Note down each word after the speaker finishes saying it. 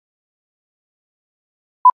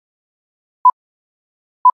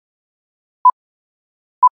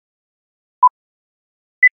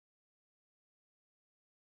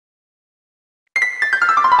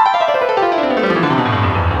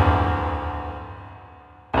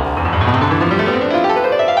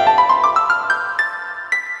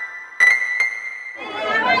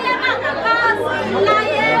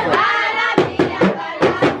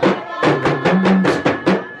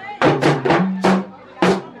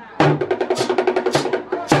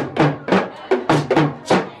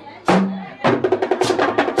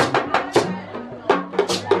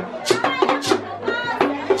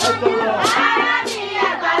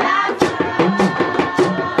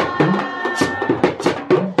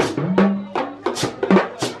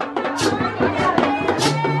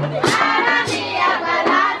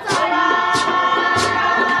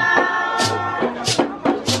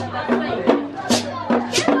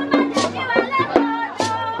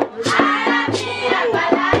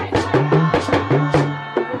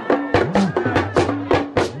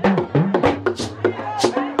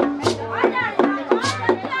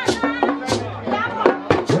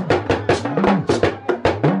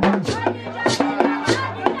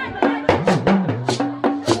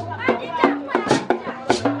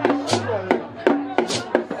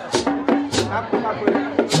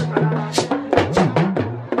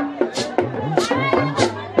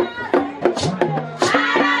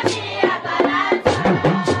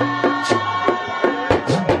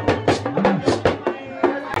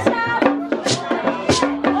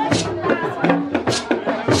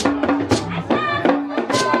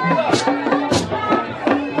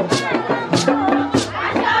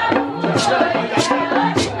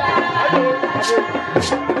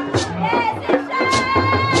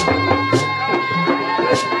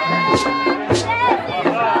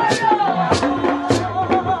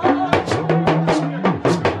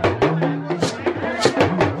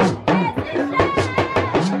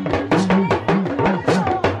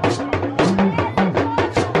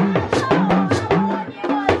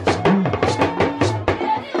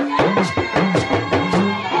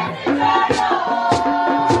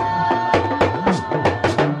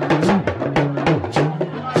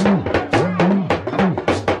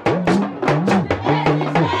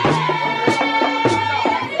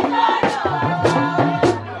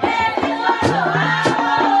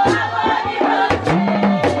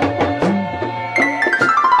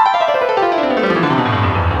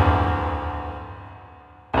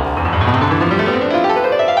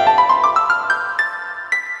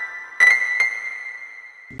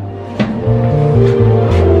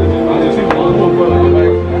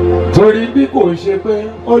kò ṣe pé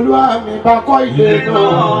Olúwa mi bá kọ́ ilé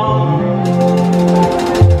náà.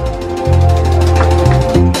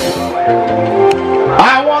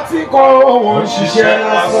 Àwọn tí kò wọ́n ṣiṣẹ́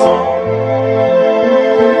lásán.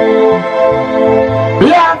 Bí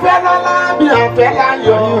a fẹ́ lọ́lá bí a fẹ́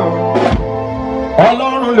láyọ̀,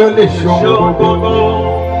 Ọlọ́run ló lè ṣe ohun gbogbo.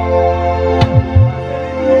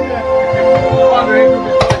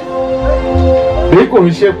 Bí kò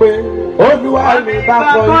ṣe pé Olúwa mi bá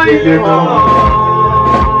kọ́ ilé náà.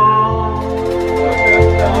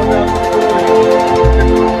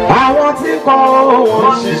 Àwọn tí kò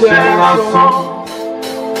wọ́n ṣiṣẹ́ lásán.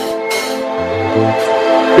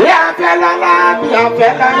 Bí a fẹ́ lọ́lá bí a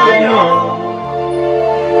fẹ́ láyọ̀,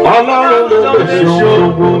 Ọlọ́run ló lè ṣe ohun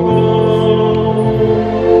gbogbo.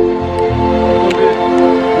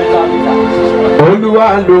 Olúwa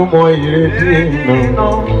ló mọ ìrètí iná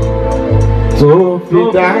tó fi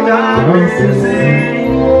dá mi sí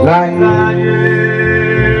láyé.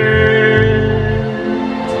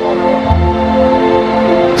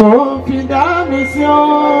 Tó fi dá mi sí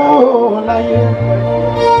láyé.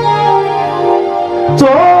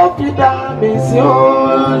 Tó fi dá mi sí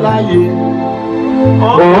láyé.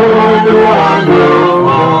 Olúwa ló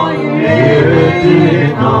mọ ìrètí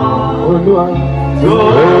iná. Olúwa tó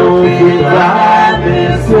fi dá mi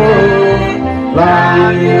sí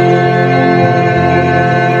láyé.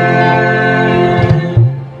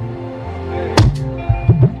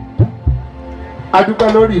 A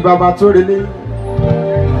dúpẹ́ lórí bàbá tó relé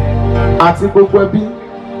àti gbogbo ẹbí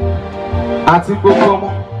àti gbogbo ọmọ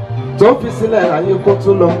tó fi sílẹ̀ láyé kó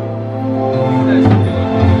tó lọ.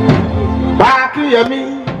 Akínyemi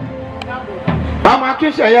bàmá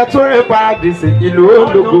Akínsẹ̀yẹ tó rẹ̀ Paradise ìlú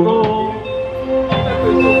ológo.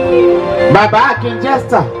 Bàbá Akin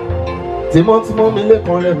Jesta tímọ́tímọ́ mi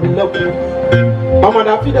lẹ́kàn rẹ̀ mi lẹ́kùn. Ọmọ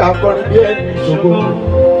Dáfídà akọrin bí ẹni ìṣògo.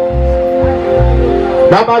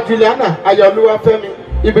 Bàbá Juliana Ayọ̀olúwafẹ́mi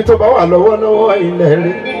ibi tó bá wà lọ́wọ́lọ́wọ́ ilẹ̀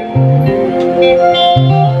rí.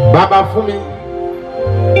 Bàbá fún mi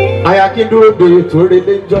Ayakindúró doyè tó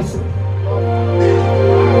relé jọ́sí.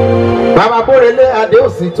 Bàbá Bórelé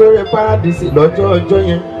Adéòsì tó rẹ̀ Paradise lọ́jọ́ ọjọ́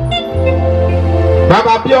yẹn.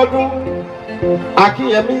 Bàbá Bíọ́dún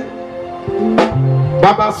Akinyemi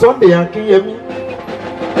Bàbá Sunday Akinyemi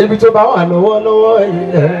ibi tó bá wà lọ́wọ́lọ́wọ́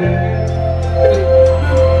ilẹ̀ rí.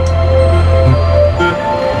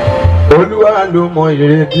 Olúwa ló mọ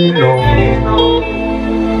ìrètí náà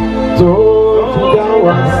tó fi dá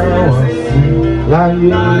wa sí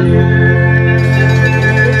láyé.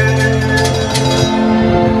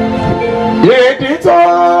 Ìrètí tó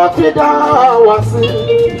fi dá wa sí,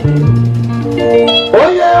 ó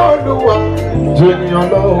yẹ Olúwa jù ènìyàn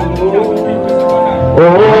lọ.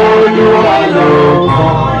 Olúwa ló mọ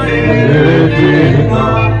ìrètí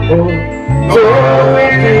náà tó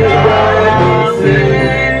fi dá wa sí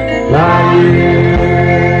láyé.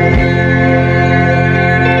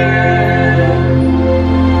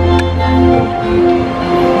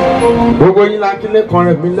 Gbogbo yín la kílé kan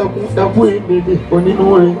rẹ̀ mí lẹ́kún ẹkú ìmìlì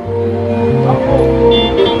onínúure.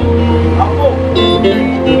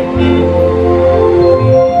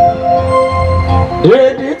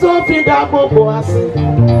 Èdè tó fi dá gbogbo wa sí.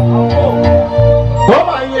 Ó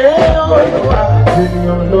máa yẹ Olúwa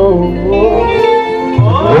ènìyàn lówó.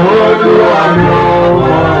 Olúwa ló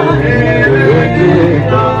mọ ìrètí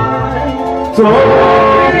náà tó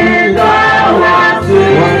fi dá wa sí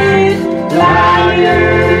láyé.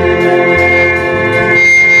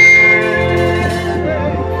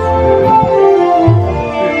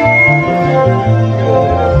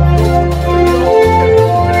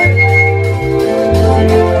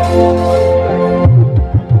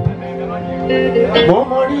 Mo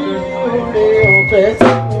mọ rí oore ọ̀fẹ́ tí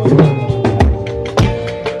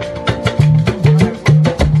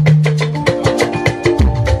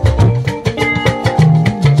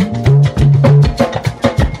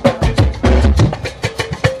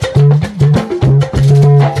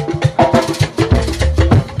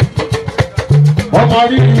ọmọ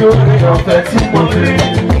rí oore ọ̀fẹ́ tí mo rí.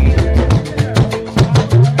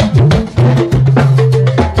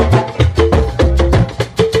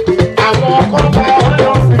 Àwọn ọkọ̀ bá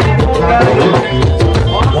ọjọ́ sí ìlànà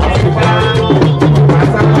wọ́n ti bá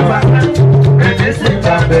pátápátá ẹni sì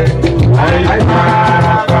jábẹ́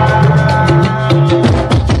àìpárapá.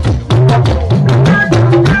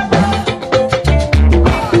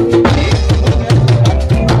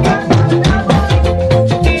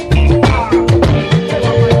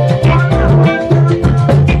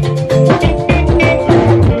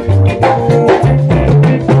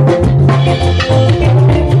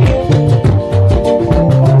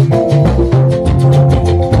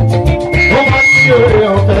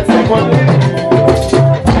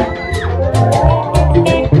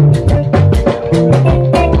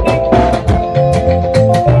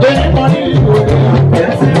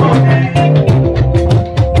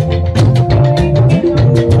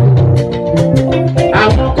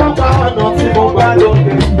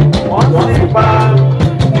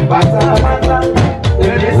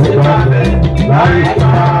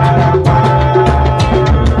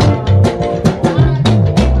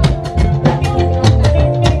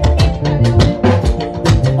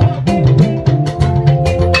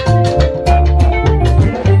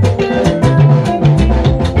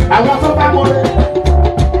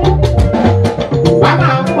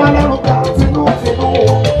 Ọlọ́run ká tinútinú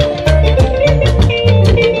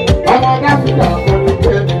ọmọ Dáfídà kò ní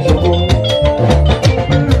pé ní ṣòro.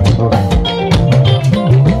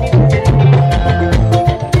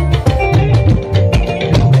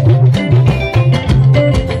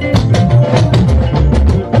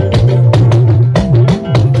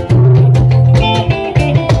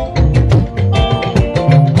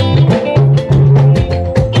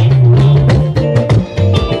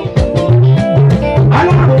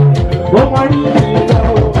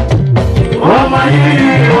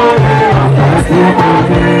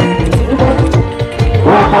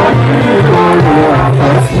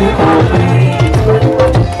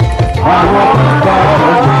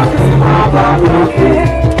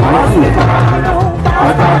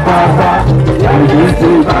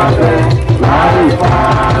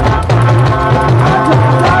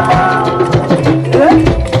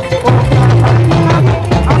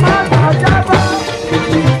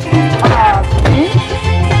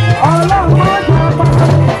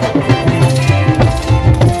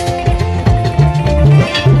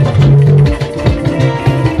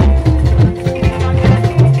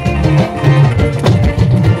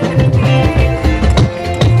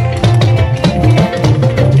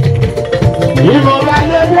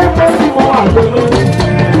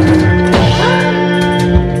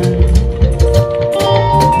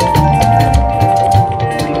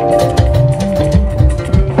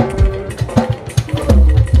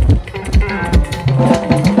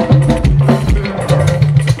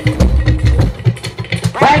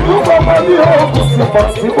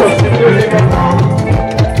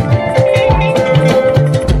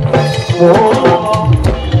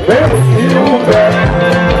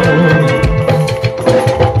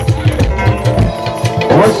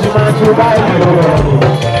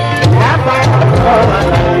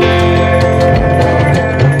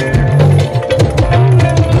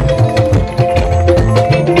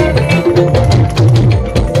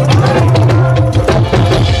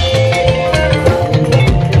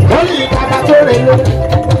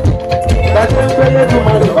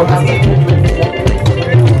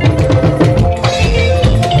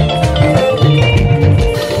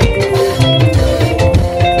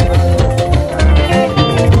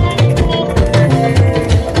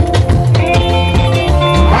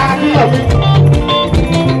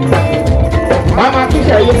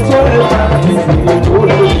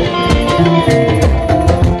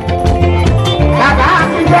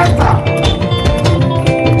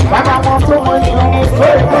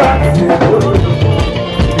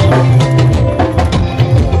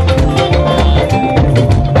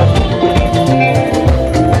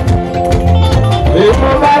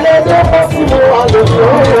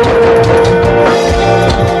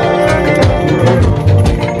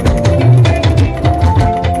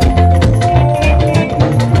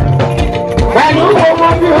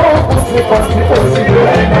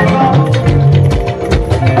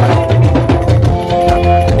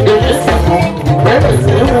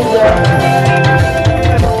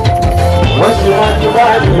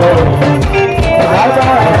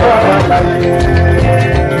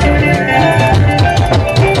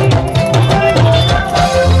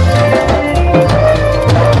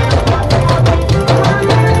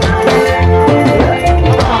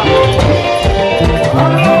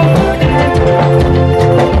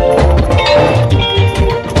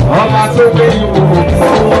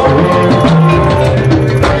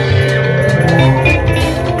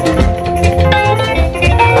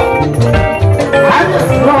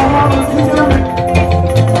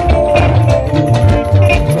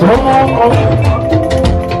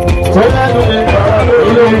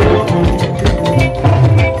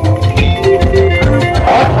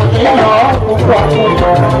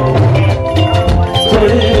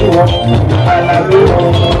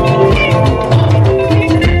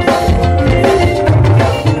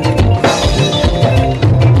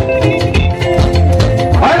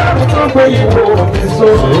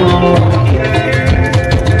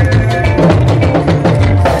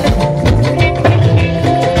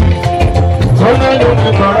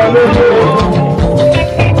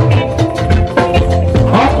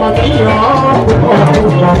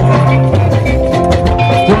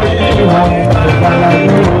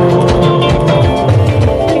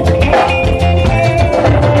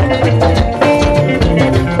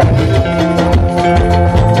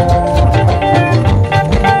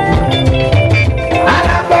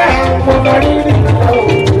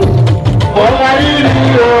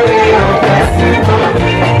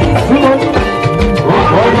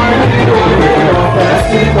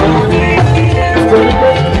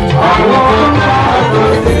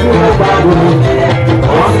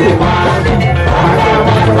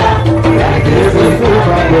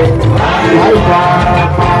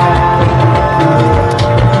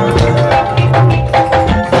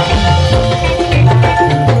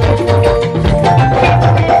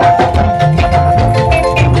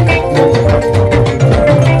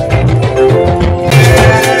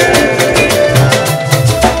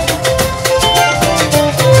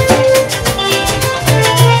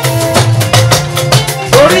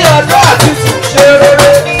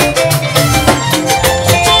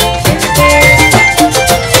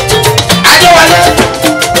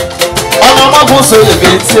 sóyè bí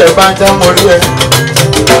tí ẹ bá já mọ́ rí ẹ.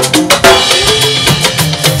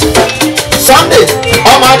 Sunday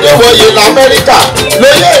ọmọdé wòye l'Amẹ́ríkà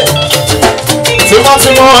lóye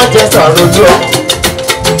tímọ́tímọ́ Jesta rojú ọ.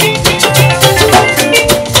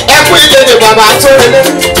 ẹ kú ilé ni bàbá tó relé.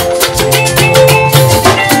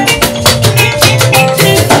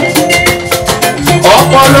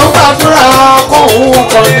 ọ̀pọ̀ ló gbàdúrà kóhun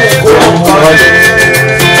kan ní kóhun kan ní.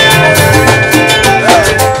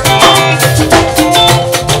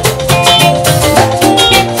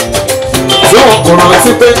 tí wọn kò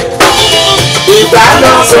rántí pé ìgbà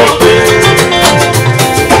lọ sópin.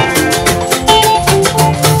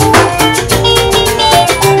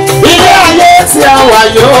 ilé ayé tí a wà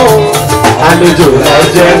yóò àlejò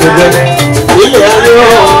ẹ̀jẹ̀ níbẹ̀. ilé ayé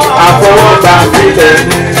àfọwọ́gbà sílẹ̀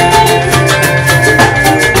ní.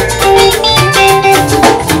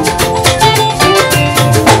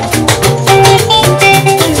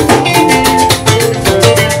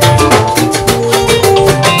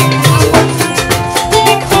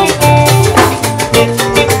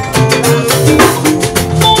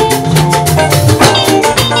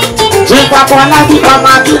 Papọ̀ alábí ọmọ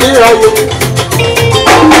akíní ọ̀yọ́.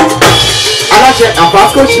 Aláṣẹ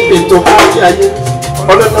àbákò ṣìpè tó káàkiri ayé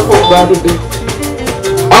ọlọ́dọ́kọ̀ gba lóde.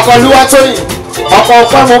 Ọkọ̀ olúwa tóyìn ọkọ̀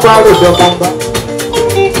ọpẹ́ mo máa rò dọ̀gbọ̀ngbà.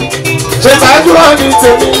 Ṣètà ìdúró ní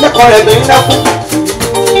tèmi lẹ́kọ̀ọ́ rẹ̀ ní lẹ́kùn.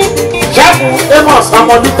 Ṣẹ́fù Amos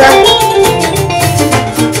ọmọdúkẹ́.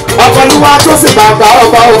 Ọkọ̀ olúwa tó sì bàbá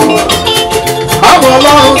ọba o. Ọmọ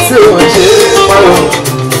ọlọ́run tí ò ń ṣe é pọ̀.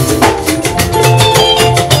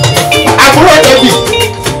 Àbúrò ẹbí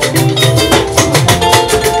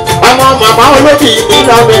ọmọ màmá olóbì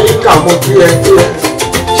nílùú Amẹ́ríkà mo kí ẹ kí ẹ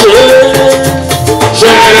ṣeré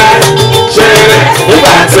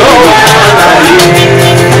nígbà tó wà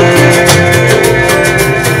láàyè.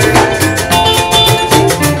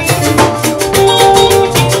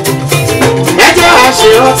 ẹ jẹ́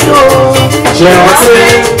àṣeyọtí o ṣèrántí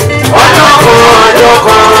ọjọ́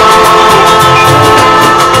kan.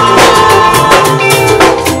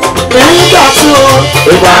 Nígbà tí o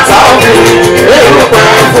ìgbà táwọn fi èrò pẹ́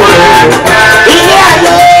fún ẹ. Ilé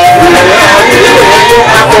ayé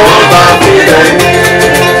àfọwọ́bà fi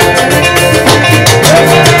lẹ́yìn.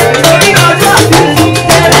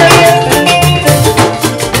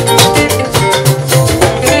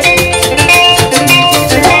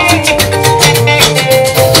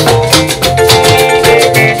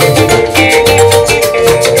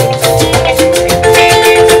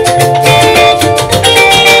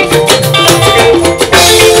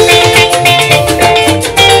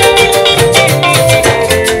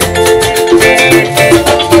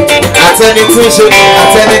 Àtẹni tí ń ṣe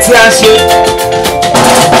àtẹni tí a ṣe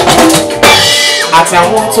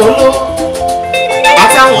àtàwọn tó ló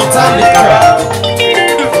àtàwọn tá lè kára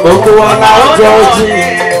gbogbo wọn la ó jọ ojú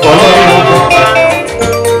ọlọ́run ọgbọ́n.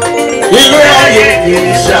 Ilé ayé kì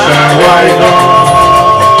í ṣàwá iná.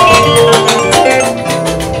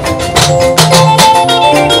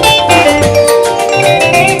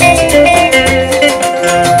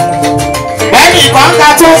 Ẹnì kan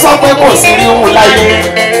ká tó sọ pé kò sí rí òun láyé.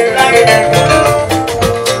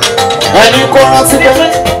 Ẹni kó rántí pé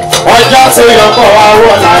ọjọ́ tó yọ kọ́ wa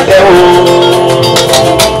wọ̀ lálẹ́ o.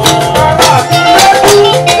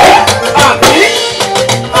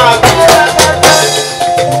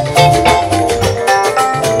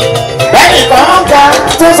 Bẹ́ẹ̀ni kan ń ga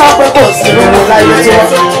tó sọ pé kò sí lóhun láyé tó.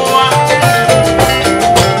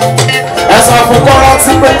 Ẹ sọ fún kó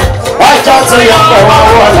rántí pé ọjọ́ tó yọ kọ́ wa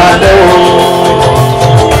wọ̀ lálẹ́ o.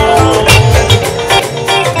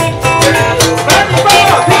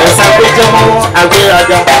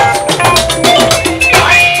 Agbéraga.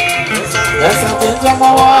 Ẹsẹ̀ fi ń jọmọ́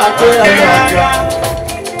wá agbéraga.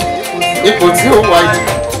 Ipò tí ó wà yìí,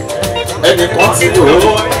 ẹnìkan ti lò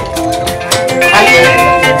ó. Ayé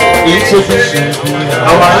kì í ṣe bí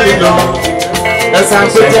àwọn ayé lọ. Ẹsẹ̀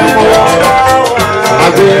fi ń jọmọ́ wá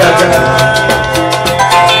agbéraga.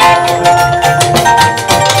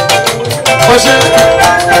 Mo ṣe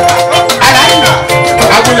aláìní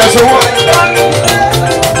agbóyọ̀ṣowó.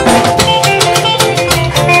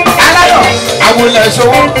 Àwùlẹ̀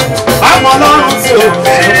ṣòwò ọmọ ọlọ́run tí ò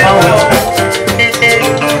ṣe fáwọn.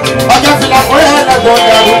 Ọjọ́ fìlà kórè ẹlẹ́gbọ̀n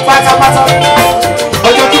ẹ̀rù pátápátá.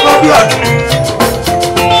 Ọjọ́ kíkọ́ bí ọ̀dún.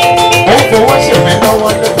 Ó ń fowó ṣèmí lọ́wọ́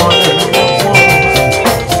lẹ́gbọ̀n ẹ̀rù fún ọ.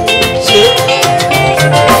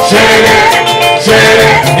 Ṣeré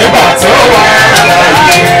nígbà tó wà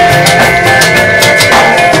láàyè.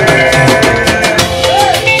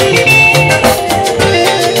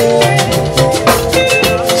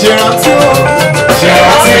 Ṣèrántí o.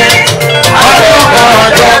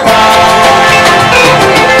 Ọjọ́ kan.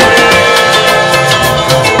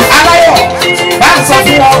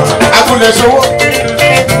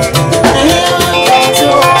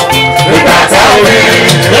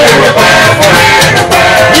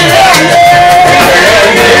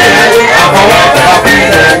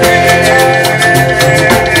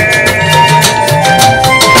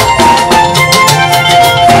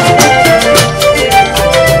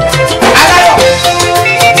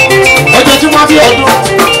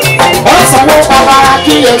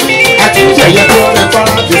 ẹ̀yẹ tó rẹ̀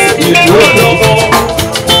paradísì ìlú olówó.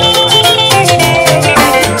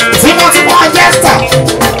 Tímọ́tímọ́ Jesta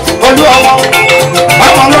olú ọmọ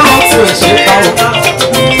ọlọ́run tí ò ṣe pa o.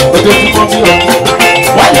 Ojoojúmọ́ bí ọkọ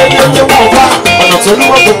wáyé ní ilé wọn wá ọ̀nà tó ní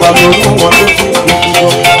wọ́n tó gbà lórí wọn ló fi ìdúró.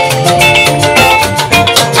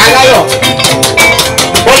 Aláyọ̀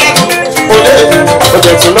olè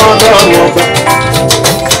ọjọ́ tó lọ́wọ́ lọ́rùn ọgbà.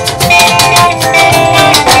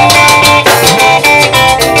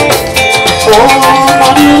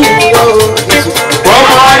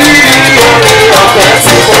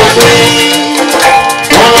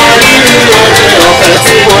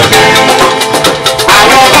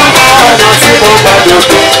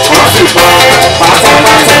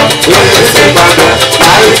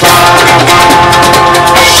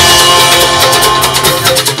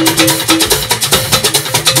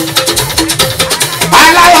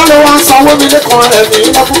 Aláyọ̀ ló wá ń sanwó mi lẹ́kọ̀ọ́ rẹ̀ ní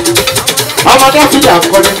lọ́kùn. Ọmọdé fi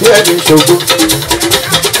àkọni bí ẹni ṣògo.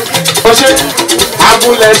 Ó ṣe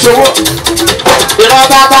àgùnlẹ̀ ṣòwò. Ìran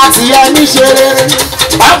bàbá ti yẹ ní ṣe rere.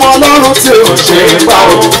 Báwo ọlọ́run tí ò ṣe é pa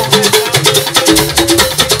o.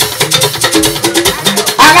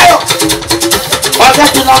 Aláyọ̀ ọjọ́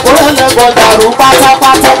tí lọ kó ẹlẹ́gbọ̀n dàrú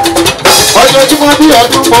pátápátá. Ojoojúmọ́ bí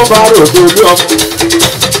ọdún mo bá ròdò lé ọmọ.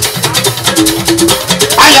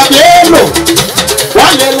 Ayọ̀bí èèlò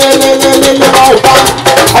wọ́n lé wọn ò bá.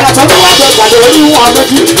 Ọ̀nà tó ní wọ́n jẹ gbàdé orí wọn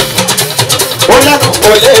lójú. Ó lẹ́nu kò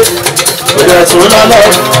lé ìrẹ̀ tó lọ́lọ́.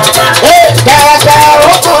 Kẹ̀kẹ́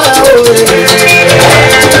ó kọ́ ẹ̀ òwe.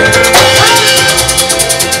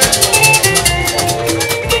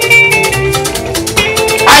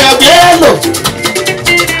 Ayọ̀bí èèlò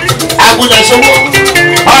àgùnlẹ̀ ṣòwò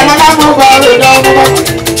ọ̀nà lámú bá rè lọ́wọ́.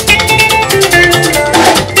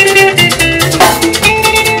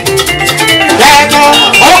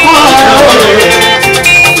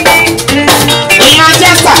 Ìyá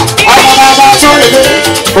Jesta ọmọ bàbá tó lè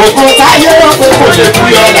ògùn táyé ó pé kò lè kú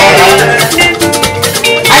yọ lára.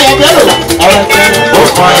 Ayọ̀bẹ̀rẹ̀ ó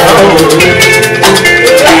kàn ẹ́ òwe.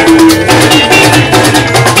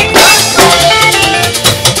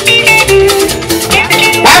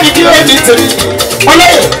 Báyìí kí ó ní tèmi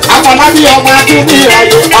olóyè Akọ̀lábí ọmọ Akin ní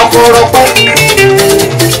ìrayé ọkùnrin pẹ́.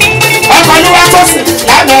 Ọkọ̀ olúwa tó sì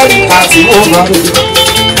l'Amẹ́ríkà tí ó lọ.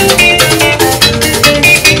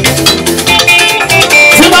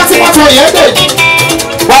 Tímọ́tímọ́ tó yẹ dèjì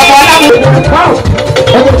bàbá aláwọ̀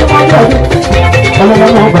ọjọ́ tó máa ń bẹ̀rẹ̀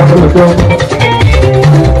ọlọ́lọ́wọ́ bàbá òjò.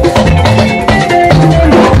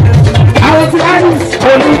 Àwọn tí a ní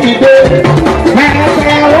olùdíje ẹ̀ẹ́dẹ̀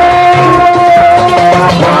ó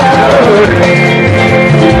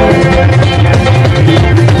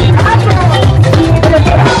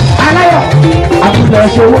Aláyọ̀ àtúntò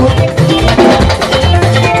ṣòwò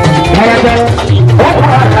ẹ̀ẹ́dẹ̀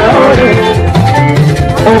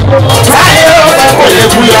ó táyé ọ̀pẹ kò lè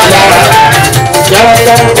bú yọ lára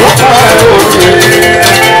yọ̀ọ̀yọ̀ ọ̀pẹ òkè.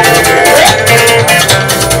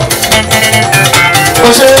 Kò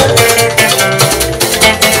ṣe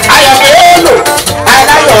Ayọ̀bẹ̀ èèlò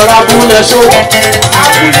Aláyọ̀ ra abúlẹ̀ ṣòwò.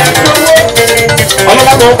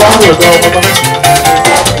 Ọlọ́dún ọkọ̀ àwọn ọ̀dọ́ ọmọ.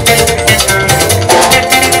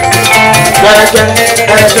 Gẹ́gẹ́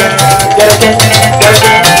ó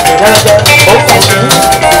kàn mí.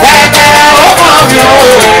 Gẹ́gẹ́ ó kàn mí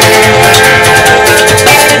o.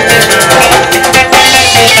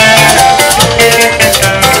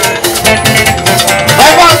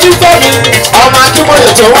 Ẹgbọ́n ojú tó mi ọmọ Akínmọ̀yè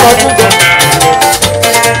tó wọ́n ọdún gan.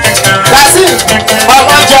 Kásì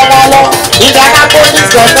ọmọ jọmọ lọ ìdáná police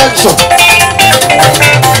connection.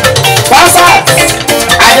 Pásá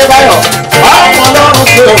Adébáyọ̀ ọmọ ọlọ́run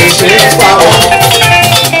tí ò ṣe é pa ọ́.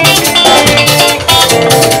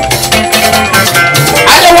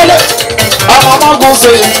 Adéwọlé ọmọ ọmọgùn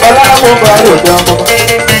ṣe ọlọ́run bá rògbò ọmọ.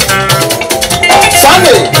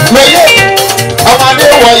 Sunday lóye ọmọdé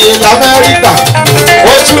wọ̀nyí l'Amẹ́ríkà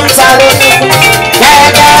ojú ń sáré nínú.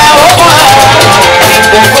 Kẹ̀kẹ́ ó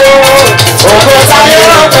mọ̀ ògo táyé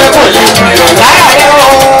ọ̀pẹ kò lè yọ̀ láàárọ̀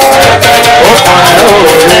ó kàn ẹ́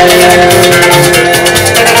òwe.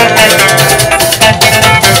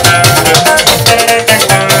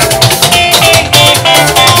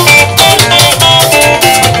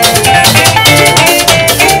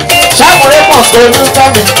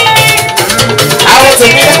 Olùkọ́mi àwọn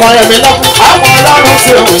tèmi lẹ́kọ̀ọ́ rẹ̀ mi lọ́kùn àwọn ọlọ́run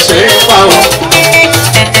tí òun ṣe é pa o.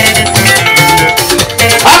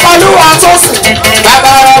 Ọkọlúwa tó sì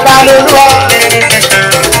bàbá ọba lolúwa.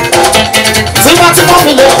 Tímọ́tímọ́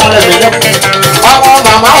mi lẹ́kọ̀ọ́ rẹ̀ mi lọ́kùn ọmọ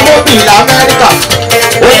màmá olóbì l'Amẹ́ríkà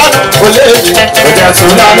olódùn oléèdè òjò tó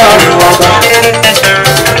lọ́lọ́run ọba.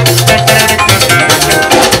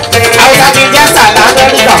 Àwọn tàbí Jesta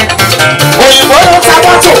l'Amẹ́ríkà òyìnbó ló ta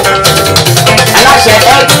mọ́tò.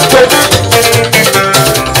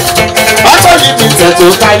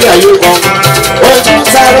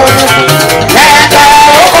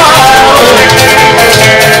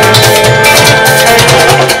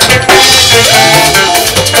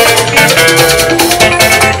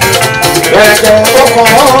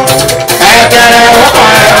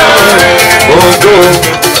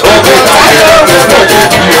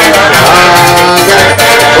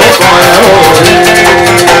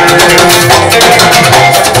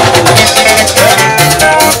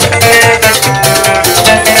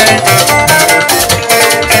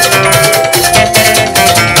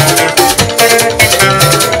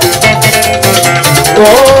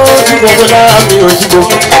 gbogbo lára mi ojú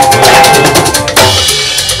gbogbo.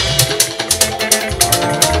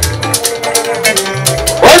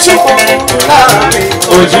 Ojú gbogbo lára mi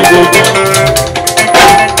ojú gbogbo.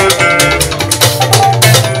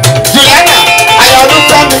 Jùlẹ́nà ayọ̀dún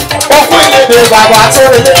fẹ́mi okú ìlédè bàbá tó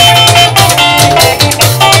relé.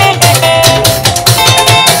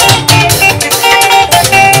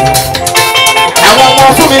 Àwọn ọmọ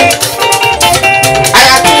fún mi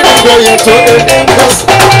ayakiri gbòye tó lé ní gbòsì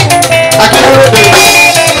akíndúró dé.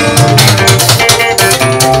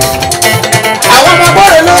 Àwọn ọmọ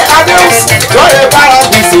bọ́ọ̀lù lé adéhùsì lóye bára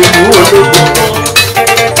bìsì ìlú ológun.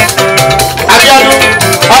 Abíọ́dún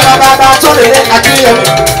ọmọ bàbá tó lè lé Akinyemi.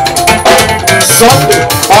 Sunday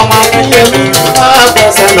ọmọ Akinyemi máa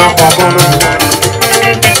gbẹ̀sẹ̀ lọ kọ̀ọ̀kan lọ.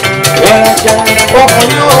 Ẹ̀jẹ̀ ọkùnrin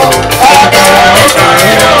yóò ọ̀dọ̀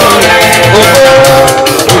ọkùnrin yóò rẹ̀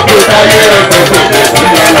ògbó táyé ògbó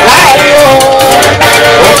láàyè ó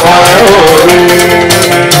ọkùnrin yóò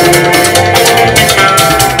rẹ̀.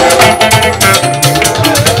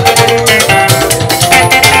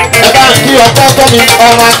 Ẹ bá ń kí ọkọ tọ́mi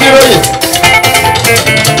ọmọ akéròyè.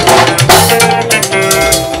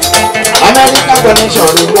 American connection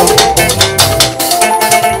ló gbọ́.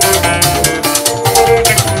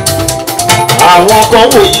 Àwọn kan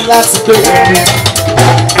wò yí láti gbé ìlú.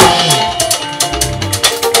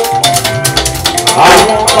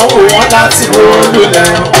 Àwọn kan wò wọ́n láti wọlé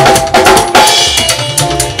lẹ́yìn.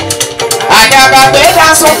 Àdàbà bẹ́ẹ̀ dá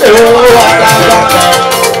sókè ó àdàbà.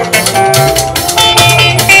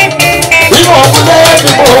 Ìwọ̀n òkúlẹ̀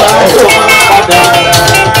ìdìbò àjò máa padà.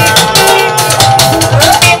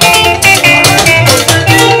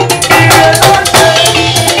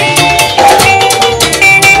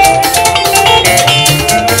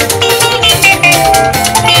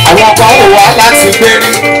 Àwọn kan wò wá láti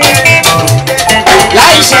gbérí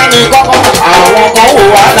láì ṣe ní kọ́kọ́. Àwọn kan wò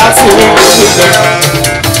wá láti wọ́n ṣùgbọ́n.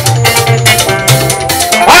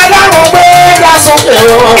 Ọlọ́run gbé dá sókè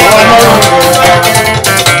ọlọ́run.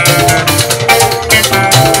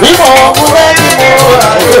 Bímọ ọkùnrin bímọ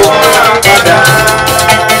àyè wọn padà.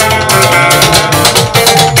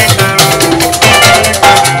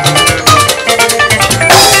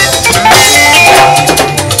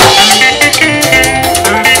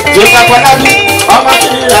 Jesta Bọ́lábí ọmọ kí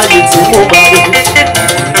ni ayé tí mo bá rí.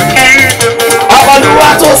 Ọmọlúwa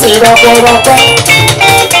tó sì rọpọrọpọ.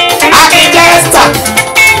 Akin Jesta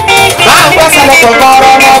máa ń gbẹ́sẹ̀ lọ́kọ̀ gbọ́rọ̀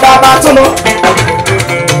ọmọ bàbá tó lọ.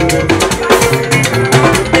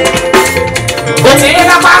 Kò tí ní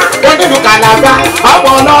lápá onílù kàlàgbà ọmọ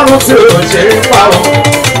ọlọ́run tí ò ṣe é pa o.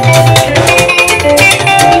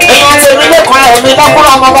 Èèyàn ti rí lẹ́kọ̀ọ́ ẹ̀mí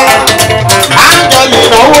lọ́kùnrin ọmọ bá. À ń jọ lè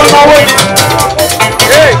náwó náwó ni.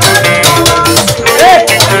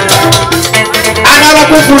 Anára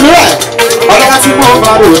kúkú ní ẹ̀ ọlọ́wọ́ tí mo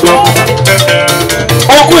bá rò dán.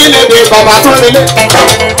 Okú ìlédè bàbá tó nílé.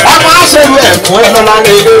 Ọmọ aṣèlú ẹ̀ fún ẹ lọ́la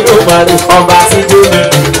ní ilé ló máa rí ọba síjú ni.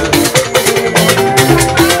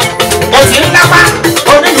 Òsì ń dápá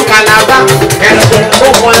onílù kàlàbá ẹ̀rẹ̀kẹ̀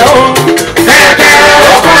òkun ẹ̀ ó. Ẹ̀rẹ̀kẹ̀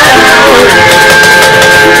òkun ẹ̀ ó.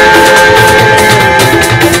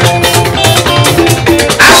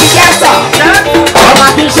 Akin Jesta ọmọ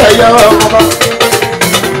kí ṣe yọ ọmọ.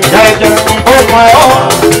 Ẹ̀rẹ̀kẹ̀ òkun ẹ̀ ó.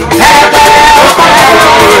 Ẹ̀rẹ̀kẹ̀ òkun ẹ̀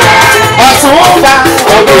ó. Ọ̀tún gba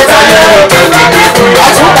òkú táyé ọ̀tún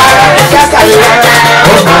gba Jesta yẹ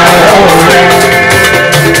òkun ẹ̀ ó.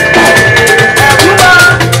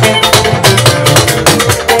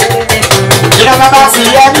 Ìjọba bá ti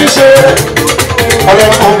yẹ ní ṣe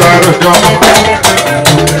ọlọ́run bá rẹ̀ jọ.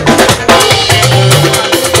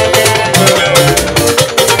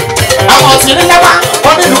 Àwọn tí ní lẹ́wà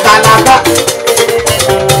onílù kàlàgbà.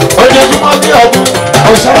 Ojoojúmọ́ bí ọdún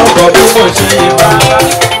ọ̀ṣọ́ ọ̀gọ̀dún mo ṣe ìbá.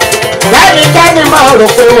 Kẹ́nikẹ́ni máa rò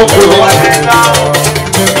pé o kò wá.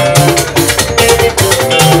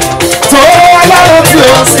 Tó ọlọ́run tí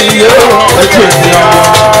ó sì yóò ojú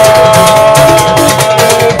ènìyàn.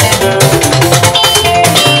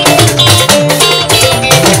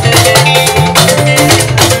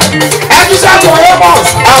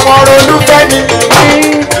 Àwọn ọ̀rọ̀ olúfẹ́ ni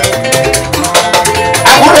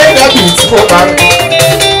àbúrò ẹ̀dẹ́bì tí mo bá rí.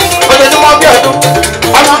 Ojoojúmọ́ bí ọdún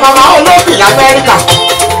ọmọ màmá olóbì l'Amẹ́ríkà.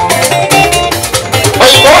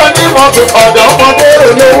 Òyìnbó onímọ̀tò ọ̀dọ́ ọmọdé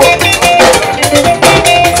olówó.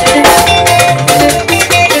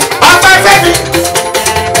 Ọpẹ́ fẹ́mi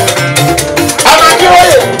ọmọ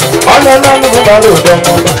akíwòye ọlọ́lọ́run ló bá rò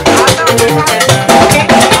dánmọ́ bá.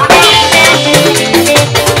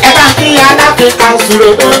 Aláfíà sùrò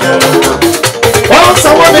wọ́n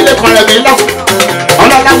sanwó nílé kọ̀rẹ́ mi lọ.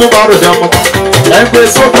 Ọlọ́lá mi bá ròdì ọmọ ẹ̀ ń gbé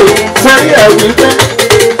sókè sórí ẹ̀wù ìgbẹ́.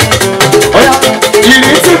 Ọ̀yá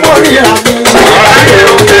ìrì tí mo rí àmì.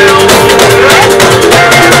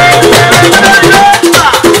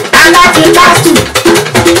 aláfi kásù.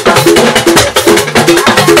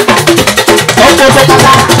 ọkọ̀ tó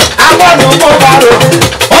pátá abọ́ọ̀lù mo bá rò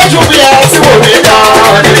ojú bí ẹ tí wò mí lọ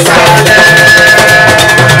nísàlẹ̀.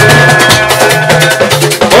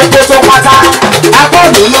 ọkọ̀ tó pátá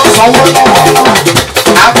abọ́ọ̀lù ló sanwó lọ́wọ́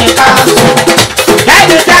àfi kásù.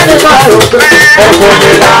 kẹ́nikẹ́ni máa rò pé ọkọ̀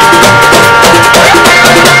mi là.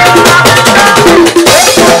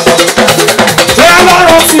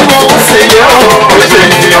 Ọlọ́run tí mo ń ṣe yọ ó ṣe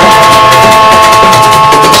yọ.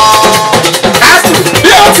 Kásù bí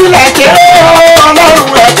ó tilẹ̀ kéré Ọlọ́run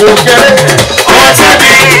rẹ̀ kò kéré. Ó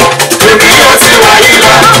tóbi ju bí ó ti wáyé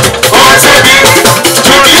lọ. Ó tóbi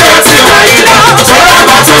ju bí ó ti wáyé lọ. Sọ́dọ̀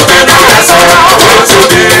bá tó gbẹ̀dọ̀ rẹ̀ sọ̀rọ̀ ó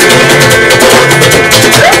tóbi.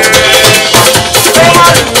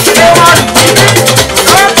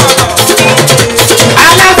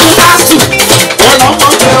 Aláàfin Kásù ọlọ́mọ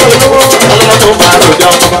jẹ́ olówó ọlọ́mọ máa ròjọ́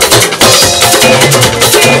ọmọ.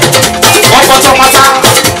 ọmọ tó pátá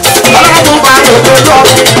ọlọ́mọ máa ròjọ́ lọ́wọ́.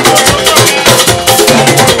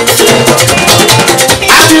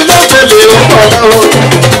 àdìlókèlè ó pọ̀ lọ́wọ́.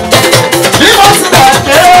 bí wọ́n ti dà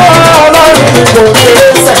ké ọlọ́run ní kò kéré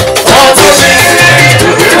sẹ̀. ọtún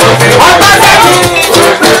mi ọba tẹ̀lé.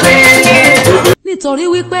 nítorí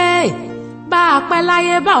wípé bá a pẹ́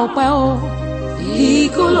láyé bá ò pẹ́ o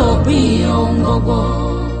ikú ló bí ohun gbogbo.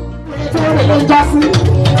 ìtòrí ló ń já sí.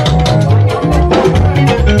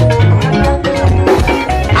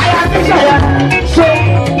 àyà tí ṣàyà ṣe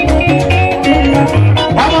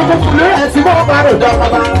ọmọ tuntun lórí ẹ̀ tí wọ́n bá rò jọ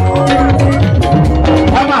bàbá.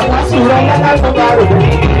 ọmọ àtàṣù rẹ lọ́lá tó bá rò dé.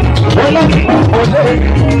 olóòtú òde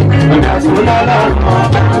ìdásù lọ́lá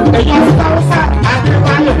èyí ti táwọn sá àti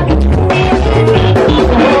báyọ̀.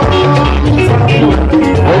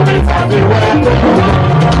 omi tàbí wẹ́ẹ́ tó kù.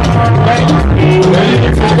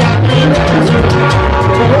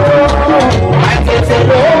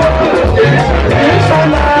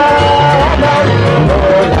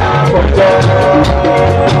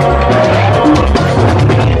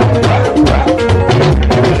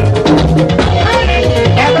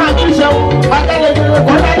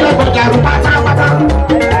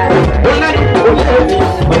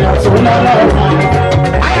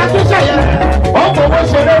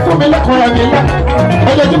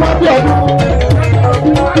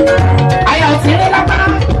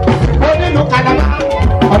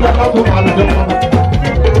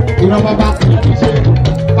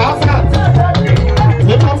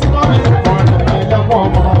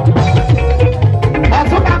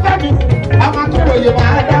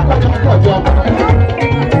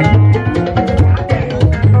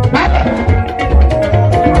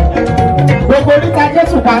 Gbogbo oríta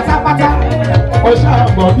Jésù pátápátá, ó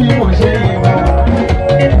ṣàmọ̀ bí mo ṣe ń wá.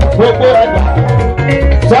 Gbogbo ẹ̀dá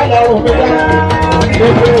sọ́lọ́run mi dá,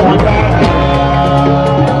 gbogbo ọ̀dà.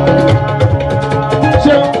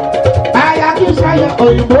 Ṣé aya kí ṣayẹ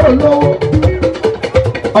òyìnbó olówó?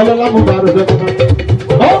 Ọlọ́lá mo bá rògbé kọ́mọ.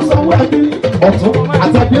 Ó ń sanwó ẹbí ọ̀tún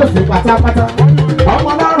àtẹ̀bí òsì pátápátá.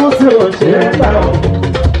 Ọmọ lọ́rùn tí ò ṣe é gbà ọ́.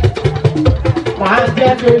 Màá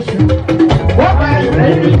jẹ́ Jésù. Wọ́n bá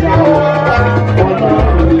ìrírí jẹ́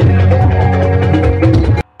ọlọ́run.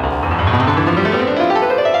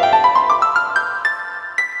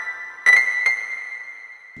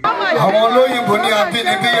 Àwọn olóyìnbó ní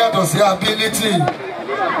abínibí yàtọ̀ sí ability.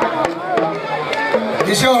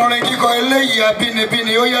 Iṣẹ́ orin kíkọ eléyìí abínibí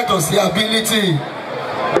ni ó yàtọ̀ sí ability.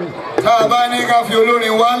 Tá a bá ní ká fi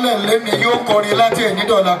olórin wálẹ̀ lẹ́ni yóò kọrin láti ẹ̀ní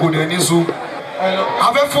dọ̀la kò dẹ̀ ní sú. A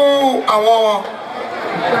fẹ́ fún àwọn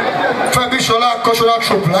Fẹ́bíṣọlá cultural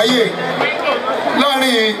troupe láyè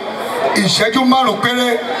láàrin ìṣẹ́jú márùn-ún péré.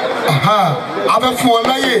 A fẹ́ fún wọn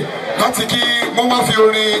láyè láti kí wọ́n wá fi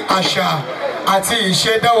orin àṣà àti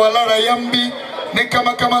ìṣe dá wa lára yá ń bí ní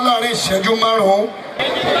kámákámá láàrin ìṣẹ́jú márùn-ún.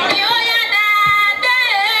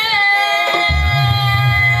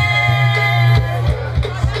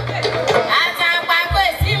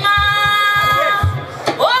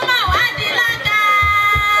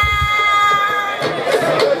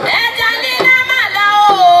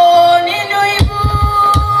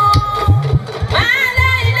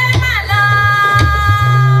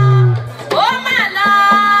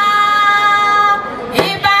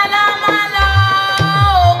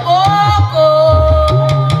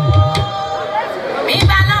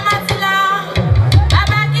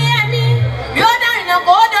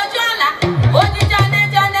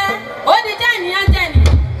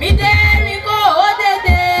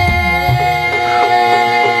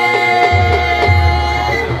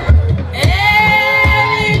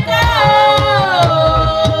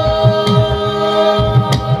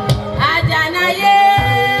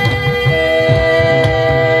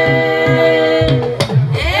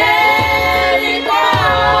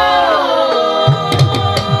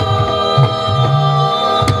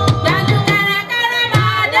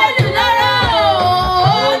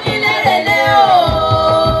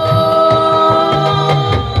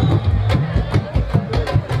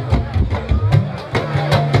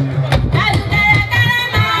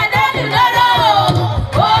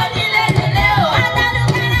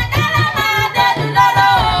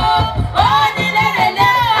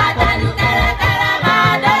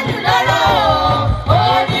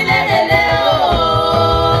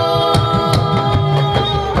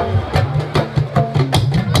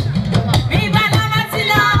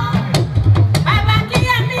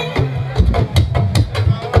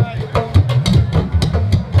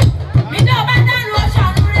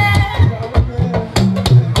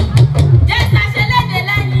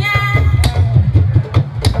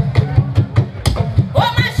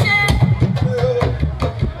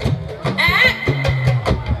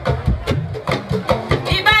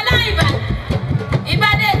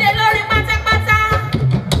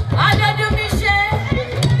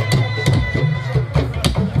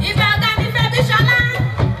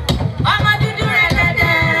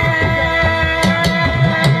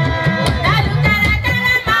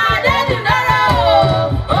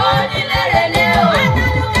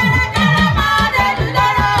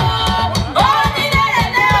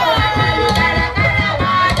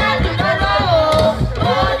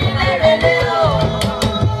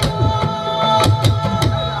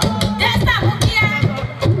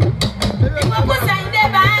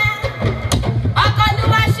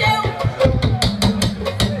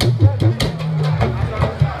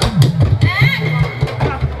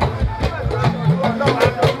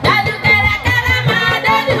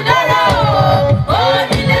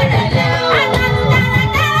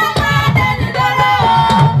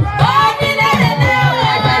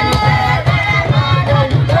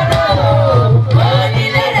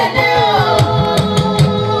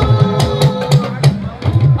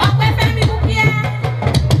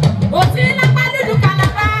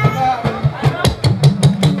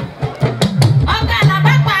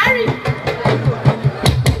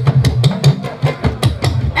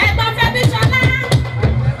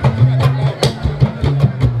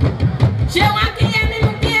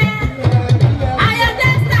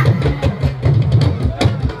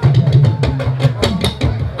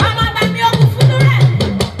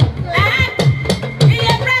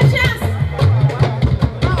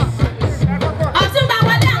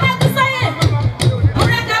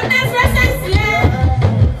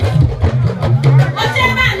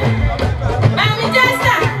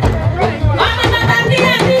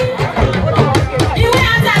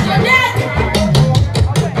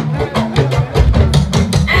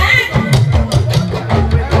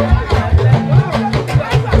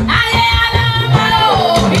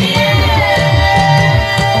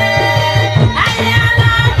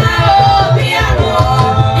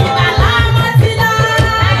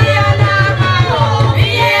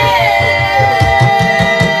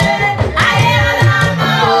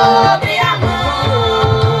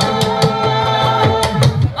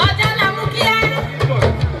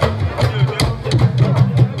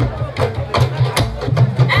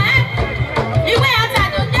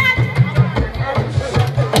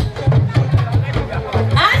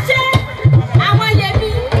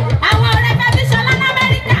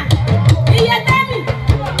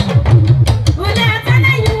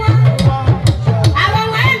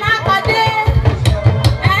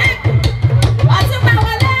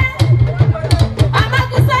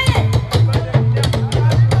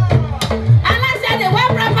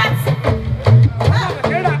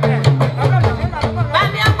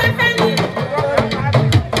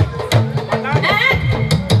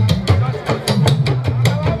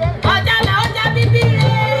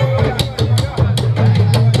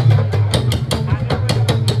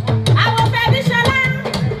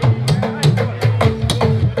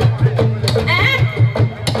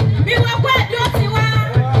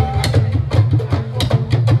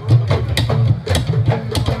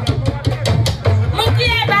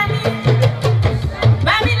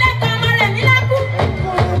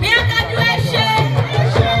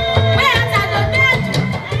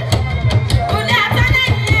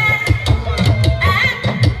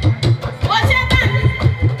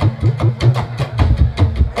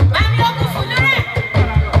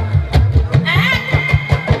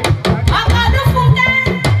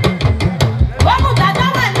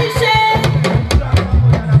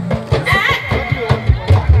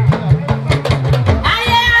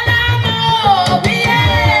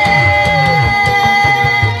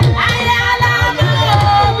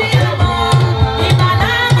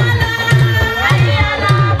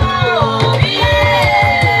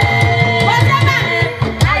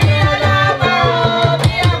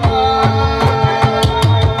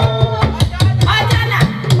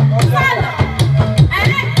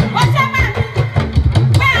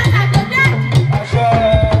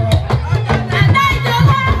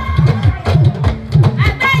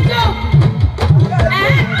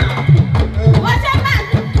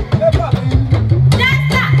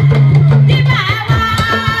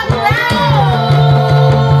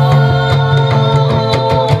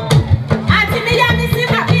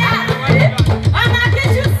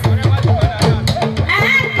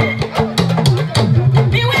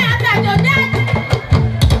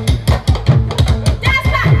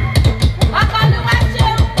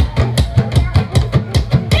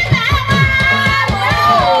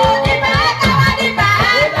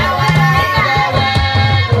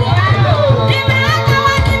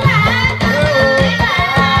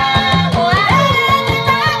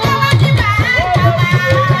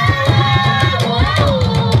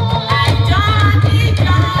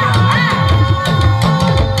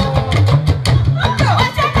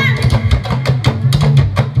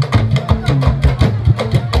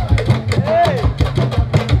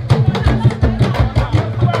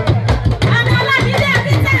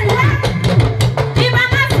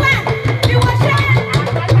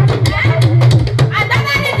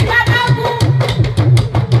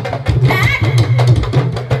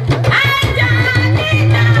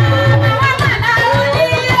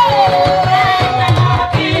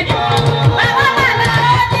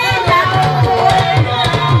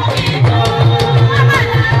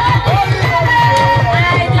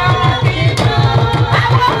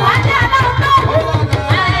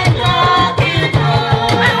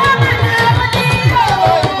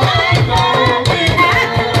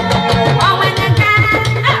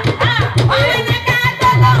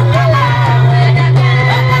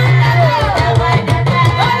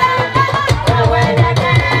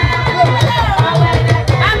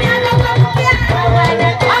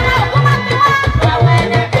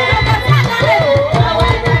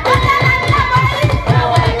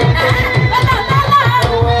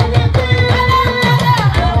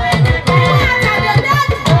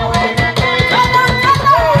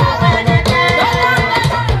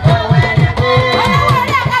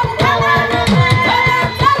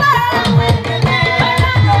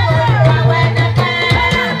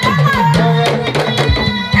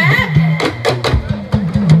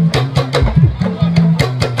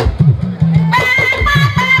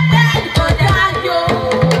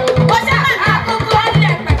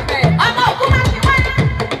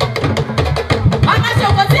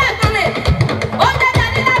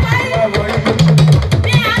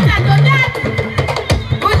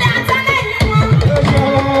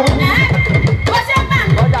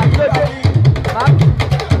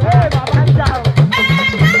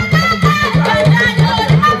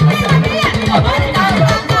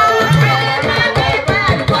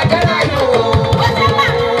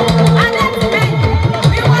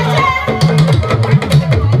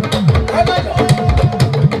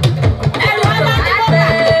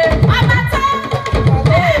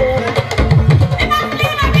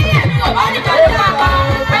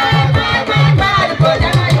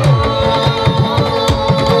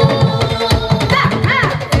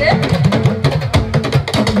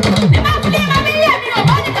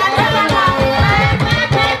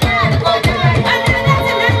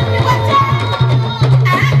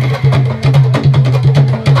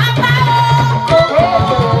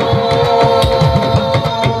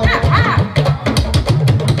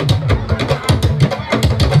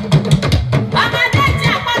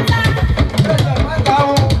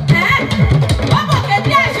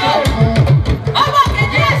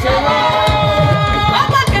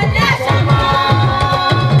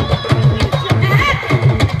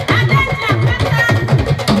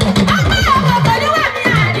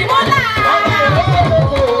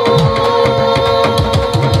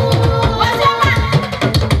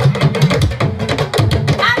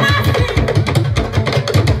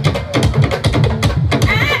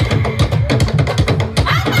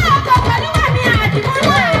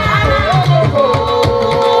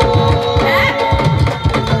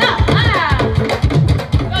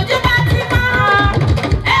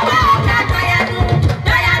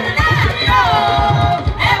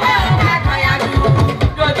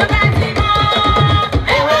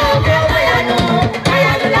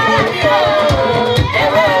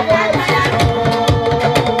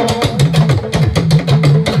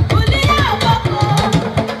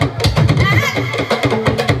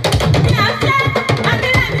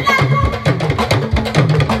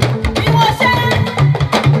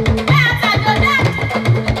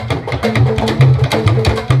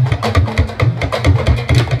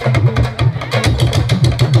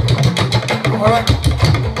 All right.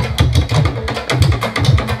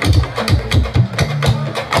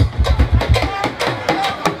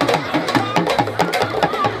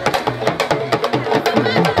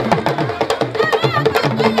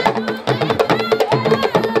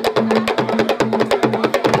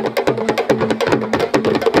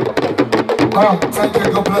 Thank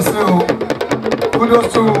you, God bless you.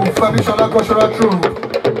 Kudos to Traditional Cultural Troupe.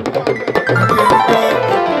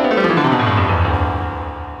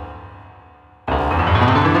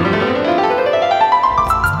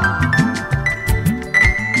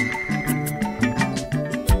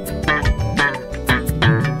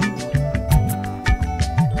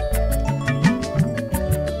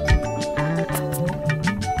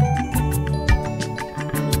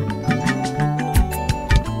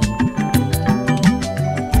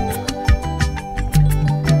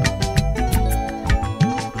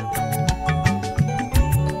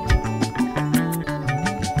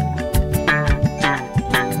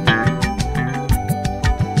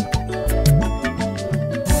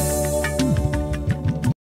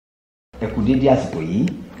 Dédé àsìkò yìí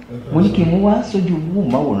mo ní kí n mú wá sójú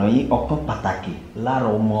wúmáwòrán yín ọ̀kan pàtàkì lára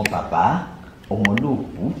ọmọ bàbá ọmọ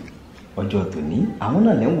olóòkú ọjọ́ tòní àwọn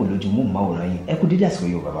náà lẹ́wọ̀n lójú wúmáwòrán yín ẹ kú dédé àsìkò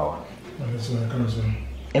yìí o bàbá wa.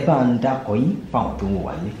 Ẹ bá ń dákọ yín fáwọn tó ń wò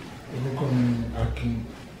wálé. Orúkọ mi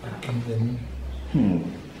Akinyemi.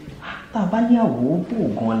 Tá a bá ní àwò bó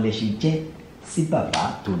gan lẹ ṣe jẹ́ sí bàbá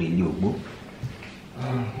tó rè ní ògbó.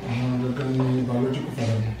 Àwọn gẹ́gẹ́ ní biological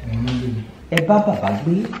father mi ọmọ náà lè mi. Ẹ bá bàbá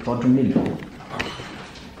gbé tọdún mélòó?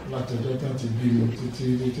 Láti ọjọ́ tí wọ́n ti bí mi títí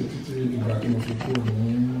ìgbà tí mo fi kúrò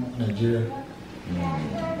ní Nàìjíríà.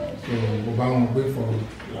 So mo bá wọn gbé for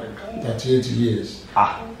like 38 years.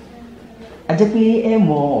 A jẹ́ pé ẹ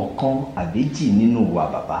mọ ọ̀kan àbéjì nínú wa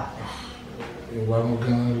bàbá. Ìwà wọn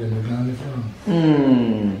gan lèmi gan ní fún.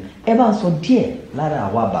 Ẹ bá ń sọ díẹ̀ lára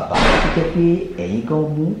àwa bàbá tó jẹ́ pé ẹ̀yin gan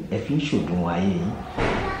mú ẹ fi ń ṣòdùn ayé yìí.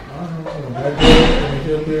 Ọ̀gá jẹ́ ẹni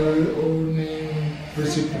jẹ́ pé ó ní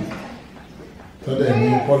principle tọ́dẹ̀ ní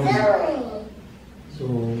policy. So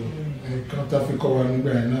nǹkan tá fi kọ́ wa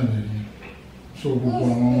nígbà yẹn náà nìyí. So gbogbo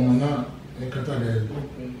àwọn ọmọ náà nǹkan tá lè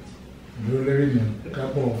dúró lérí mi ká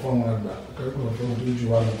bọ̀ fáwọn àgbà ká bọ̀ fáwọn tó jù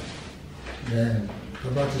wá lọ. Tó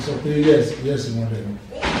bá ti sọ pé yes wọn rẹ̀ ni.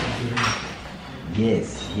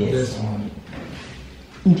 Yes wọn.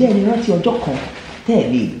 Ǹjẹ́ ẹni rántí ọjọ́ kan tẹ́ ẹ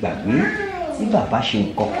lè gbàgbé tí bàbá ṣe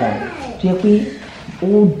nǹkan kan tó yẹ pé ó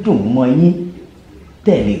dùn mọ́ yín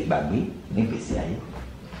tẹ́ ẹ lè gbàgbé nígbèsí ayé?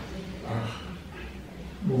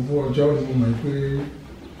 Gbogbo ọjọ́ ni mo mọ̀ pé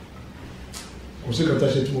kò sí kàtà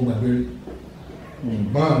ṣe tí mo gbàgbé rí.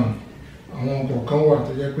 Ṣùgbọ́n àwọn kọ̀ọ̀kan wà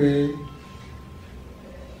tó jẹ́ pé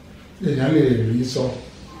èèyàn lè rí sọ.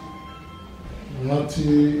 Rántí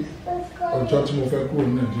ọjọ́ tí mo fẹ́ kúrò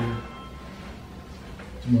ní Nàìjíríà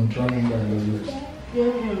tí mo ń travel by lọ́wọ́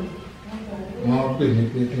wọ́n pè mí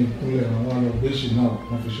pé kí n kúnlẹ̀ àwọn lọ gbéṣì náà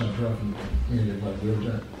wọ́n fi ṣàdúrà fún mi ilẹ̀ gbàgbé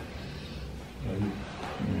ọjà ayé.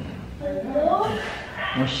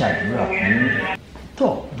 Wọ́n ṣàdúrà fún yín. Tó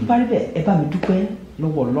bá rí bẹ́ẹ̀ ẹ bá mi dúpẹ́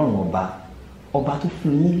lọ́wọ́ Ọlọ́run ọba tó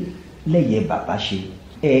fún yín lẹ́yẹ bàbá ṣe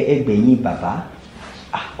ẹgbẹ̀yìn bàbá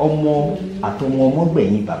ọmọ àtọmọ ọmọ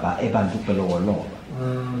gbẹ̀yìn bàbá ẹ bá mi dúpẹ́ lọ́wọ́ Ọlọ́run.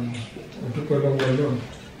 Mo dúpẹ́ lọ́wọ́ Ọlọ́run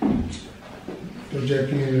tó jẹ́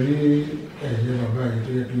kí n rí ẹ̀yẹ bàbá yìí tó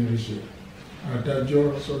jẹ́ kí n rí ṣe. Adájọ́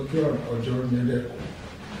sọ́jọ́ ọjọ́ nílẹ̀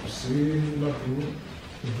kò sí lọ́kùnrin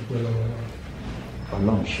mo dúpẹ́ lọ́wọ́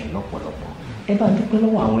Ọlọ́run ṣe lọ́pọ̀lọpọ̀. Ẹ bá dúpẹ́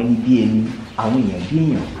lọ́wọ́ àwọn ẹni bí ẹni àwọn èèyàn bí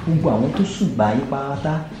èèyàn gbogbo àwọn tó ṣùgbà yín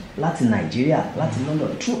pátá láti Nàìjíríà láti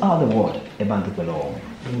London throughout the world ẹ bá dúpẹ́ lọ́wọ́ wọn.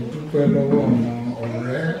 Mo dúpẹ́ lọ́wọ́ àwọn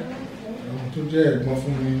ọ̀rẹ́ àwọn tó jẹ́ ẹ̀gbọ́n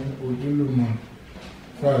fún mi ojúlùmọ̀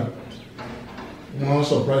fat wọ́n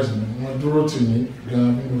surprise mi wọ́n dúró tì mí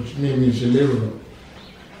gan bí mi ṣe lérò lọ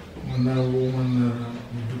wọ́n náwó wọ́n nára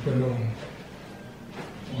mo dúpẹ́ lọ́wọ́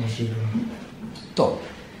wọn ṣe gan. Tọ́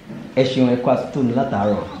ẹ ṣeun ẹ kó àtúntò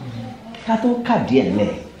látàárọ̀ ká tó kàdí ẹ̀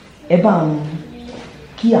lẹ̀ ẹ bá ń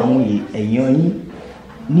kí àwọn èèyàn yín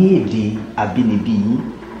ní èdè abínibí yín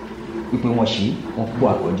wípé wọ́n ṣe wọ́n kó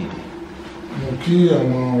àkọ́dìdì. Mo kí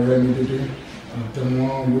àwọn ọ̀rẹ́ mi dédé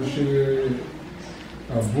àtẹ̀wọ́n ló ṣe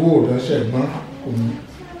àbúrò dáṣẹ̀gbọ́n omi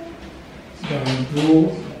dáa dúró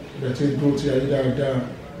bẹ̀tẹ̀ dúró tí ayé dáadáa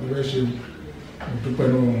ló fẹ́ ṣe mo dúpẹ́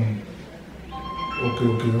lọ́wọ́ òkè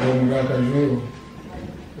ọmọ lákàájú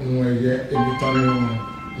ohun ẹ̀yẹ ebi tán ní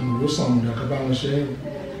ohun ló sàn mùdàkà bá wọn ṣe é.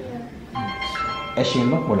 Ẹ ṣeun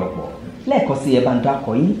lọ́pọ̀lọpọ̀ lẹ́ẹ̀kan sí ẹ bá ń dákọ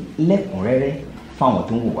yín lẹ́kùnrẹ́rẹ́ fáwọn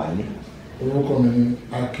tó ń wò wálé. Orúkọ mi ni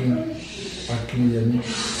Akinyemi.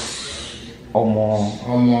 Ọmọ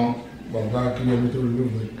bàbá Akinyemi tó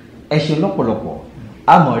lóògbé. Ẹ ṣeun lọ́pọ̀lọpọ̀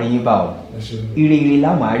àmọ̀ rí yín bá ọ ire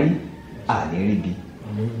la máa rí àní rí bí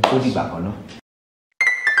ó dìgbà kan náà.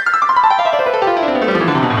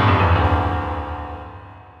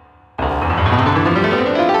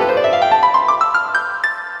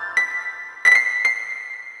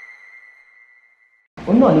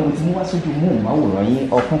 ó náà ni mo ti mú wá sójú móhùnmáwòrán yín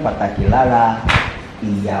ọkàn pàtàkì lára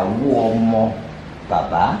ìyàwó ọmọ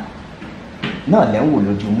bàbá náà lẹ́ ń wò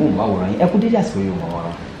lójú móhùnmáwòrán yín ẹ kú dédé àsìkò yìí wọ̀n wọn.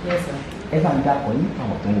 Yes, sir. ẹ bá ń dákọ̀ yín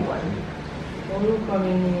àwọn tó ń wò wáyé. Orúkọ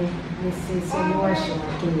mi ni Mrs. Olúwaṣe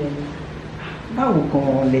Akinyemi. báwo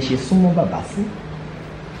gan lẹ ṣe súnmọ́ bàbá sí.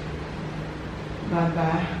 Bàbá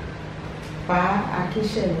pa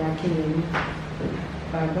Akinseye Akinyemi.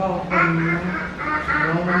 Bàbá ọkọ mi náà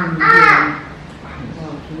wọ́n mú mi lé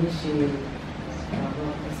wọn kì í ṣe bàbá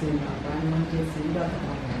ọkọ sí bàbá ní wọ́n jẹ́ sí nígbà tó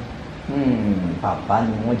wà láyé. Bàbá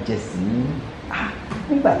ni wọ́n jẹ́ sí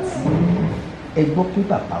nígbà tí ẹ gbọ́ pé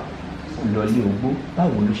bàbá lọlé ogbó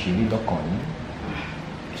báwo ló ṣe rí lọ́kàn yín.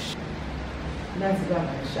 Láti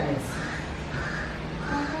bàbá ṣàìsí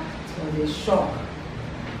it was a shock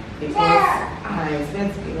because I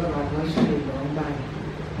expect pé bàbá kan ṣe lè lọ ń bá mi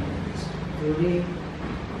torí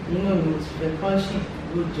nínú mi ti fẹ́ kán ṣì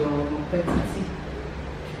ló jọ ọmọ pẹ́ títí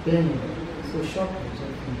bẹ́ẹ̀ ni so shock jẹ́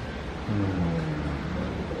fún mi.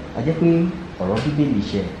 A jẹ́ pé ọ̀rọ̀ bíbélì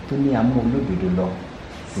iṣẹ́ tó ní amú olódodo lọ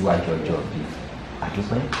síwájú ọjọ́ bíi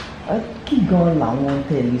àdúpẹ́ kí gan làwọn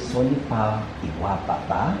tẹ́lẹ̀ sọ nípa ìwà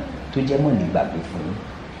bàbá tó jẹ́ mọ̀ nígbàgbé fún yín.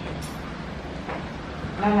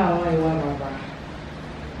 Lára àwọn ìwà bàbá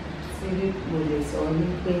tí mo lè sọ ní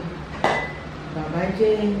pé bàbá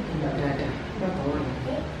jẹ́ ìgbà dáadáa bàbá wà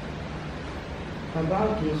lọ́wọ́. Bàbá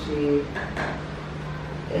ò kì í ṣe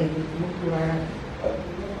ẹni burúkú rárá.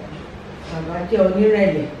 Bàbá jẹ́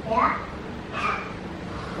onírẹ̀lẹ̀.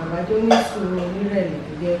 Bàbá jẹ́ onísùúrù onírẹ̀lẹ̀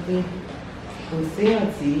tó jẹ́ pé kò séèyàn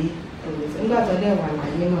tí kò lè sí nígbà tó dẹ̀ wà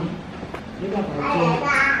láyé náà bí bàbá jẹ́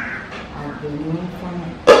àgbẹ̀ ní fámà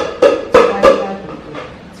tí wọ́n bá yẹ àgbègbè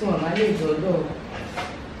tí wọ́n bá lè jọ́dọ̀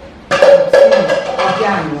ọ̀sìn ọjọ́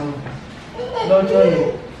àná lọ́jọ́ yẹn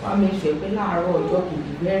wọ́n mi ṣe pé láàárọ̀ ọjọ́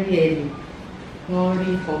kejì very early wọ́n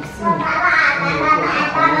rí ọ̀sìn wọn lè jọ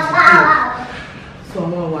àwọn síkè sọ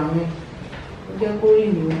wọn wà ní ó jẹ́ kó rí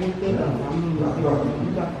mi owó pé bàbá mú mi sí ọ̀rọ̀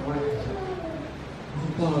nígbà kan wà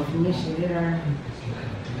wọn ò fi mí ṣeré rárá.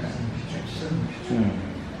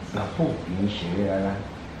 Bàbá ò fi mí ṣeré rárá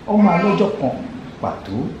ọmọ alọ́jọ́ kan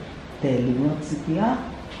pàtó tẹ́ ẹ lè rántí pé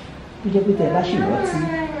tó jẹ́ pé tẹ́ ẹ bá ṣì rántí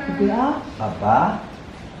pé bàbá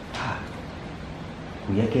kò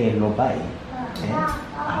yẹ kẹ́ ẹ lọ báyìí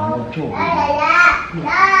àwọn ọjọ́ òwe.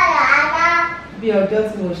 Bí ọjọ́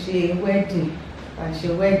tí mo ṣe wedding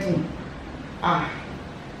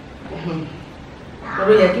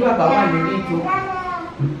torí yẹ kí bàbá wà lórí ìjókòó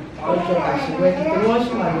ọjọ́ àṣẹ wedding torí wọ́n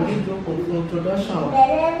ṣì wà lórí ìjókòó fún introduction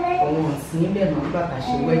òun ọ̀sìn níbẹ̀ máa ń bàbá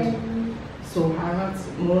ṣe wedding so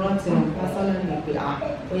mo rántí wọn personally pé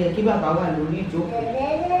ó yẹ kí bàbá wà lórí ìjókòó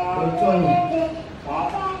ọjọ́ yẹn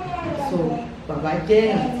so bàbá jẹ́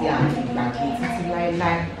èèyàn tí a lè gbàgbé títí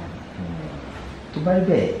láéláé. Tó bá rí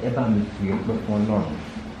bẹ́ẹ̀ ẹ bá mi fi ọpẹ́ fún Ọlọ́run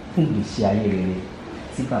fún ìgbésí ayé rere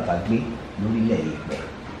tí bàbá gbé lórílẹ̀ ìpẹ́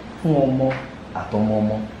fún ọmọ àtọmọ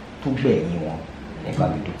ọmọ tó gbẹ̀yìn wọn ẹ bá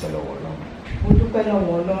mi dúpẹ́ lọ́wọ́ Ọlọ́run. Mo dúpẹ́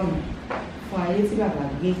lọ́wọ́ Ọlọ́run fún ayé tí bàbá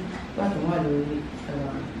gbé nígbà tó wà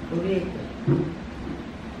lórí ìpẹ́.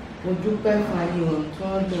 Mo dúpẹ́ fún ayé wọn tí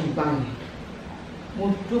wọ́n lò ń bá mi. Mo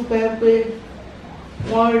dúpẹ́ pé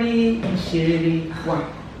wọ́n rí ìṣerere wà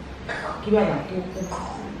kí bàbá tó kú.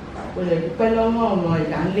 Mo lè dúpẹ́ lọ́wọ́ àwọn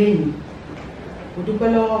ìdánlé mi. Mo dúpẹ́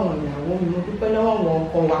lọ́wọ́ àwọn ìyàwó mi. Mo dúpẹ́ lọ́wọ́ àwọn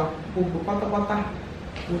ọkọ wa gbogbo pátápátá.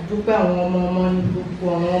 Mo dúpẹ́ àwọn ọmọ ní gbogbo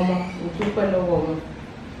àwọn ọmọ. Mo dúpẹ́ lọ́wọ́ wọn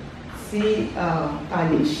tí a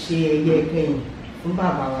lè ṣe ẹ̀yẹ kẹyìn fún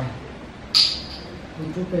bàbá wa. Mo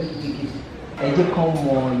dúpẹ́ gidigidi. Ẹ jẹ́ kán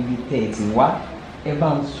mọ ibi tẹ́ ẹ ti wá ẹ bá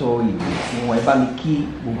ń sọ ìwé tí wọn ẹ bá mi kí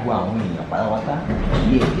gbogbo àwọn èèyàn pátápátá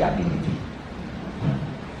ní èdè abínibí.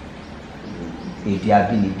 Èdè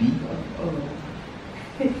abínibí.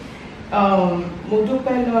 Mo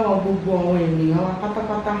dúpẹ́ lọ́wọ́ gbogbo àwọn ènìyàn wa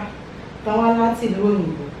pátápátá táwọn láti ìlú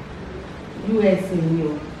òyìnbó USA ni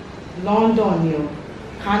o London ni o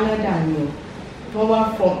Canada ni o tó wá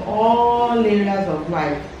from all areas of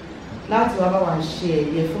life láti wá bá wa ṣe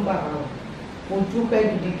ẹ̀yẹ fún bàbá wa. Mo dúpẹ́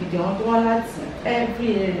gidigidi àwọn tó wá láti every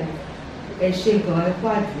area ẹ ṣé gan ẹ kú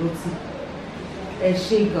àdúrótì ẹ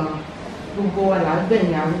ṣé gan gbogbo wa là ń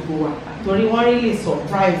gbẹ̀yìn arúgbó wa torí wọ́n really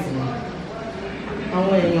surprise mi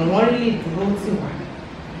àwọn èèyàn wọ́n really dúró tì wá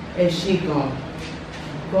ẹ ṣé gan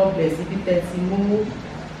God bless ibi tẹ́ ti mú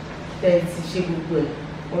tẹ́ ti ṣe gbogbo ẹ̀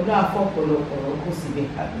ọdún àfọ̀pọ̀lọpọ̀ kò síbẹ̀.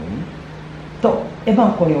 Tọ́ ẹ bá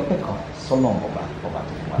ń kọrin ọpẹ́ kan sọ́nà ọba tó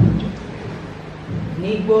fún wa lọ́jọ́ tó.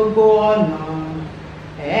 ní gbogbo ọ̀nà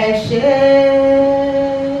ẹ ṣé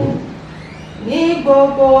ní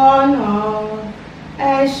gbogbo ọ̀nà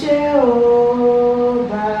ẹ ṣé o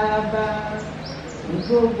bàbá ní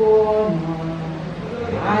gbogbo ọ̀nà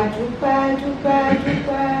àdúpẹ́ dúpẹ́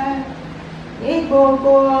dúpẹ́ ní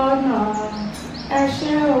gbogbo ọ̀nà ẹ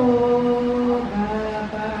ṣé o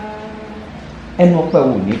bàbá. ẹnu ọpẹ́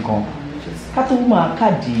wò nìkan ká tó máa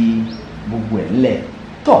káàdì gbogbo ẹ̀ ńlẹ̀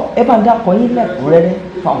tọ́ ẹ bá ń dákọ̀ yín lẹ́kùnrẹ́rẹ́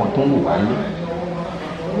fáwọn tó ń wò wá lé.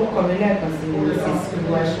 orúkọ mi lẹ́ẹ̀kan sí mrs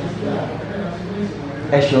olúwaṣọ.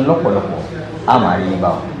 ẹ ṣeun lọ́pọ̀lọpọ̀ a máa rí i bá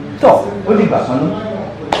ọ tọ́ ó dìgbà kan náà.